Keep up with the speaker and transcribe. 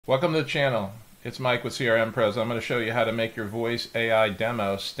Welcome to the channel. It's Mike with CRM Pros. I'm going to show you how to make your voice AI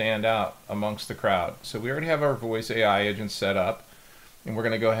demo stand out amongst the crowd. So we already have our voice AI agent set up, and we're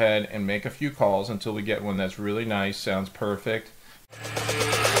going to go ahead and make a few calls until we get one that's really nice, sounds perfect.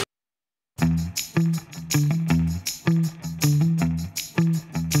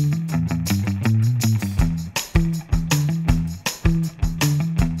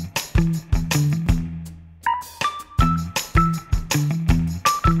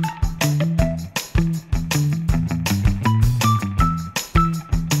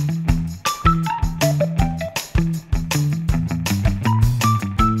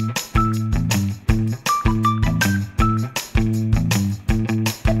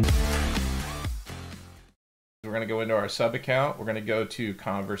 We're going to go into our sub account. We're going to go to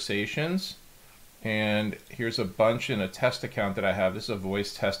conversations, and here's a bunch in a test account that I have. This is a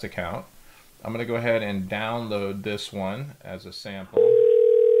voice test account. I'm going to go ahead and download this one as a sample,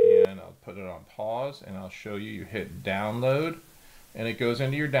 and I'll put it on pause, and I'll show you. You hit download, and it goes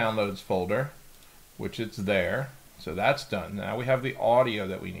into your downloads folder, which it's there. So that's done. Now we have the audio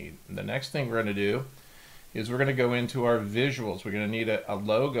that we need. And the next thing we're going to do is we're going to go into our visuals. We're going to need a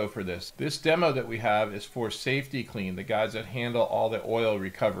logo for this. This demo that we have is for Safety Clean, the guys that handle all the oil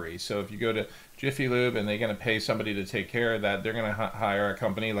recovery. So if you go to Jiffy Lube and they're going to pay somebody to take care of that, they're going to hire a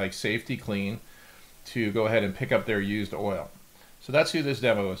company like Safety Clean to go ahead and pick up their used oil. So that's who this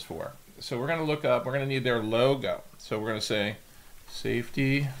demo is for. So we're going to look up, we're going to need their logo. So we're going to say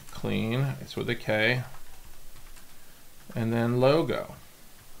Safety Clean, it's with a K, and then logo.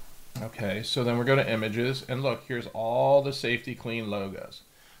 Okay, so then we're going to images, and look, here's all the Safety Clean logos.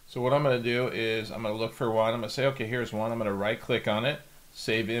 So what I'm going to do is I'm going to look for one. I'm going to say, okay, here's one. I'm going to right click on it,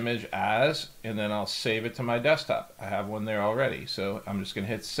 save image as, and then I'll save it to my desktop. I have one there already, so I'm just going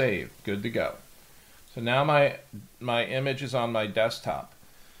to hit save. Good to go. So now my image is on my desktop.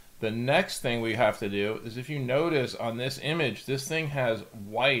 The next thing we have to do is, if you notice on this image, this thing has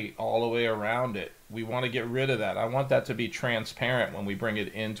white all the way around it. We want to get rid of that. I want that to be transparent when we bring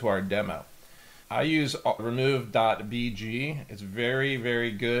it into our demo. I use Remove.bg. It's very, very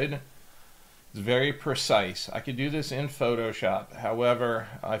good. It's very precise. I could do this in Photoshop. However,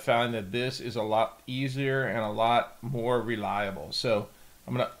 I find that this is a lot easier and a lot more reliable. So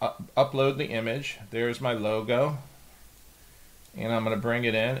I'm going to upload the image. There's my logo. And I'm going to bring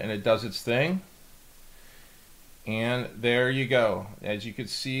it in, and it does its thing. And there you go. As you can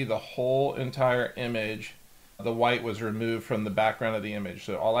see, the whole entire image, the white was removed from the background of the image.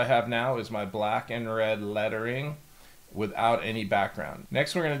 So all I have now is my black and red lettering without any background.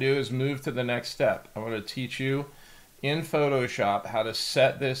 Next we're going to do is move to the next step. I want to teach you in Photoshop how to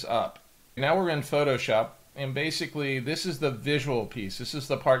set this up. Now we're in Photoshop, and basically this is the visual piece. This is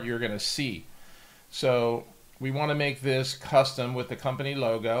the part you're going to see. So we want to make this custom with the company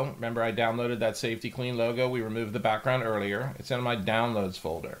logo. Remember, I downloaded that Safety Clean logo. We removed the background earlier. It's in my downloads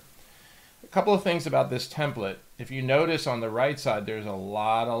folder. A couple of things about this template. If you notice on the right side, there's a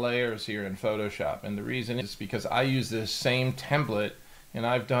lot of layers here in Photoshop. And the reason is because I use this same template, and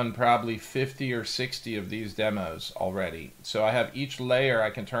I've done probably 50 or 60 of these demos already. So I have each layer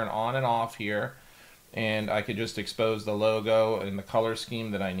I can turn on and off here, and I could just expose the logo and the color scheme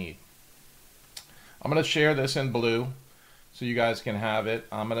that I need. I'm going to share this in blue so you guys can have it.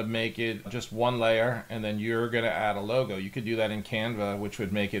 I'm going to make it just one layer, and then you're going to add a logo. You could do that in Canva, which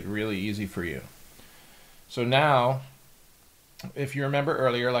would make it really easy for you. So now, if you remember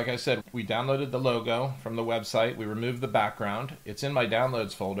earlier, like I said, we downloaded the logo from the website. We removed the background. It's in my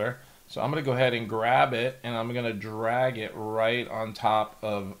downloads folder. So I'm going to go ahead and grab it, and I'm going to drag it right on top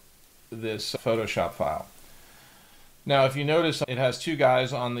of this Photoshop file. Now, if you notice, it has two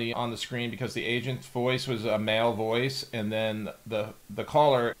guys on the screen because the agent's voice was a male voice, and then the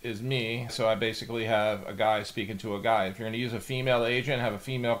caller is me. So I basically have a guy speaking to a guy. If you're going to use a female agent, have a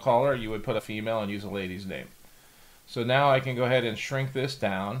female caller, you would put a female and use a lady's name. So now I can go ahead and shrink this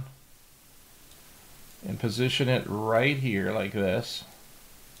down and position it right here like this.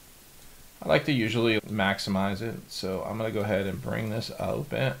 I like to usually maximize it, so I'm going to go ahead and bring this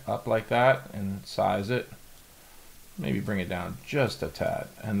up like that and size it. Maybe bring it down just a tad,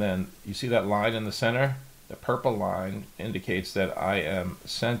 and then you see that line in the center? The purple line indicates that I am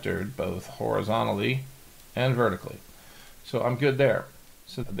centered both horizontally and vertically. So I'm good there.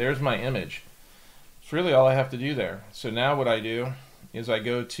 So there's my image. It's really all I have to do there. So now what I do is I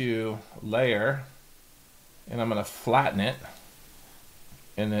go to layer, and I'm going to flatten it,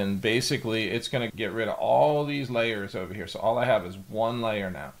 and then basically it's going to get rid of all these layers over here. So all I have is one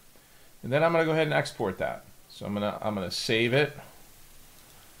layer now. And then I'm going to go ahead and export that. So I'm gonna save it,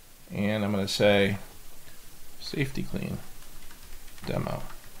 and I'm gonna say Safety Clean demo.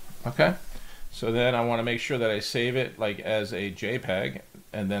 Okay, so then I want to make sure that I save it like as a JPEG,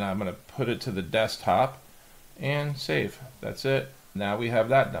 and then I'm going to put it to the desktop and save. That's it. Now we have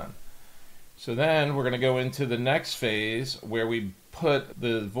that done. So then we're going to go into the next phase where we put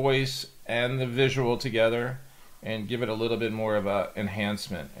the voice and the visual together and give it a little bit more of a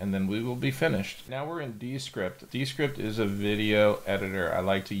enhancement, and then we will be finished. Now we're in Descript. Descript is a video editor. I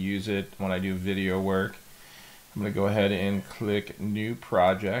like to use it when I do video work. I'm going to go ahead and click New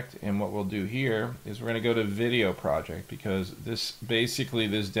Project, and what we'll do here is we're going to go to Video Project, because this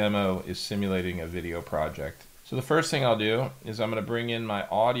demo is simulating a video project. So the first thing I'll do is I'm going to bring in my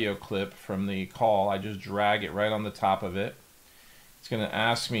audio clip from the call. I just drag it right on the top of it. It's going to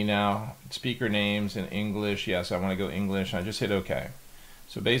ask me now speaker names in English. Yes, I want to go English. I just hit OK.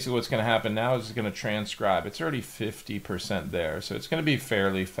 So basically what's going to happen now is it's going to transcribe. It's already 50% there, so it's going to be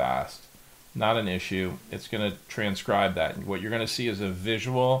fairly fast. Not an issue. It's going to transcribe that. And what you're going to see is a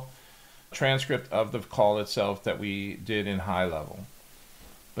visual transcript of the call itself that we did in GoHighLevel.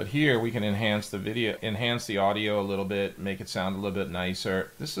 But here we can enhance the video, enhance the audio a little bit, make it sound a little bit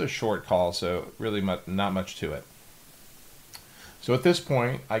nicer. This is a short call, so really not much to it. So at this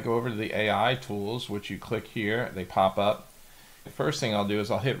point, I go over to the AI tools, which you click here, they pop up. The first thing I'll do is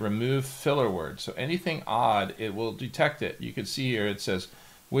I'll hit remove filler words. So anything odd, it will detect it. You can see here it says,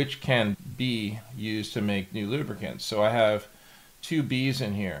 which can be used to make new lubricants. So I have 2 B's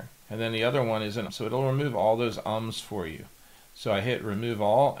in here, and then the other one isn't. So it'll remove all those ums for you. So I hit remove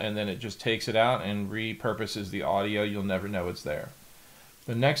all, and then it just takes it out and repurposes the audio. You'll never know it's there.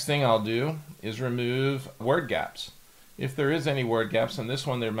 The next thing I'll do is remove word gaps. If there is any word gaps, on this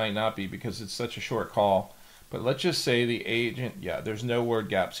one there might not be because it's such a short call. But let's just say the agent, yeah, there's no word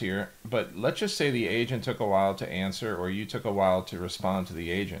gaps here, but let's just say the agent took a while to answer, or you took a while to respond to the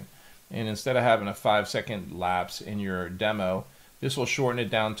agent. And instead of having a 5-second lapse in your demo, this will shorten it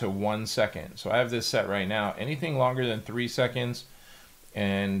down to 1 second. So I have this set right now, anything longer than 3 seconds,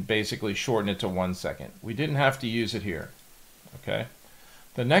 and basically shorten it to 1 second. We didn't have to use it here, okay?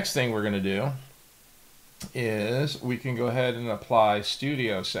 The next thing we're gonna do is we can go ahead and apply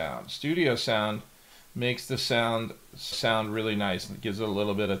studio sound. Studio sound makes the sound really nice. It gives it a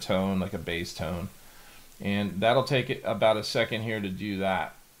little bit of tone, like a bass tone. And that'll take it about a second here to do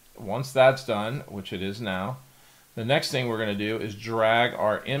that. Once that's done, which it is now, the next thing we're going to do is drag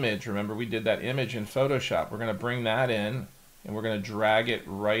our image. Remember, we did that image in Photoshop. We're going to bring that in, and we're going to drag it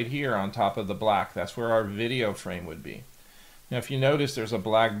right here on top of the black. That's where our video frame would be. Now, if you notice, there's a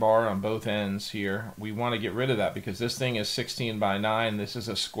black bar on both ends here. We want to get rid of that because this thing is 16 by 9. This is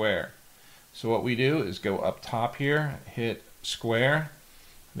a square. So what we do is go up top here, hit square,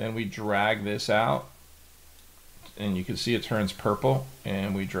 then we drag this out, and you can see it turns purple,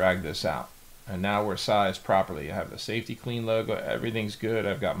 and we drag this out. And now we're sized properly. I have the safety clean logo, everything's good.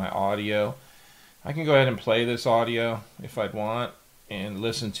 I've got my audio. I can go ahead and play this audio if I'd want and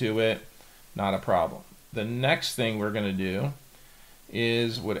listen to it, not a problem. The next thing we're going to do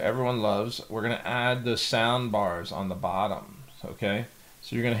is what everyone loves. We're going to add the sound bars on the bottom, okay?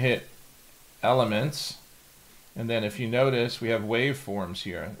 So you're going to hit Elements, and then if you notice, we have waveforms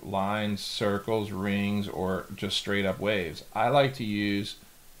here, lines, circles, rings, or just straight up waves. I like to use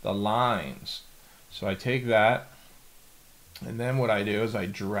the lines. So I take that, and then what I do is I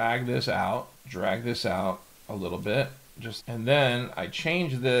drag this out a little bit, and then I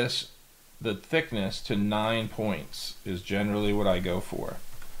change this, the thickness to 9 points is generally what I go for.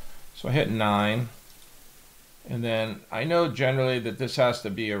 So I hit 9. And then I know generally that this has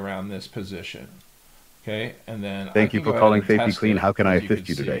to be around this position. Okay, and then thank you for calling Safety Clean. How can I assist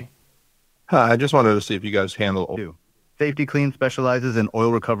you today? Hi, I just wanted to see if you guys handle. Safety Clean specializes in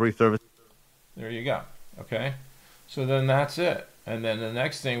oil recovery service. There you go. Okay, so then that's it. And then the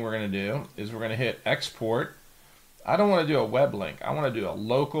next thing we're going to do is we're going to hit export. I don't want to do a web link. I want to do a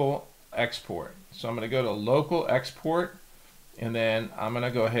local export. So I'm going to go to local export, and then I'm going to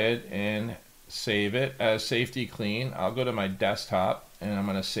go ahead and save it as Safety Clean. I'll go to my desktop and I'm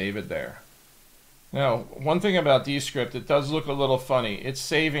going to save it there. Now, one thing about Descript, it does look a little funny. It's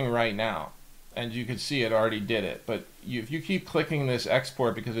saving right now, and you can see it already did it. But if you keep clicking this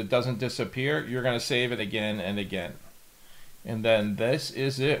export because it doesn't disappear, you're going to save it again and again. And then this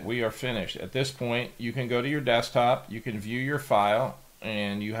is it. We are finished. At this point, you can go to your desktop, you can view your file,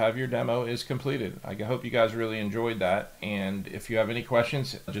 and you have your demo is completed. I hope you guys really enjoyed that, and if you have any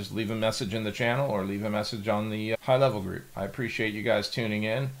questions, just leave a message in the channel or leave a message on the GoHighLevel group. I appreciate you guys tuning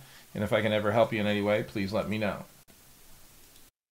in, and if I can ever help you in any way, please let me know.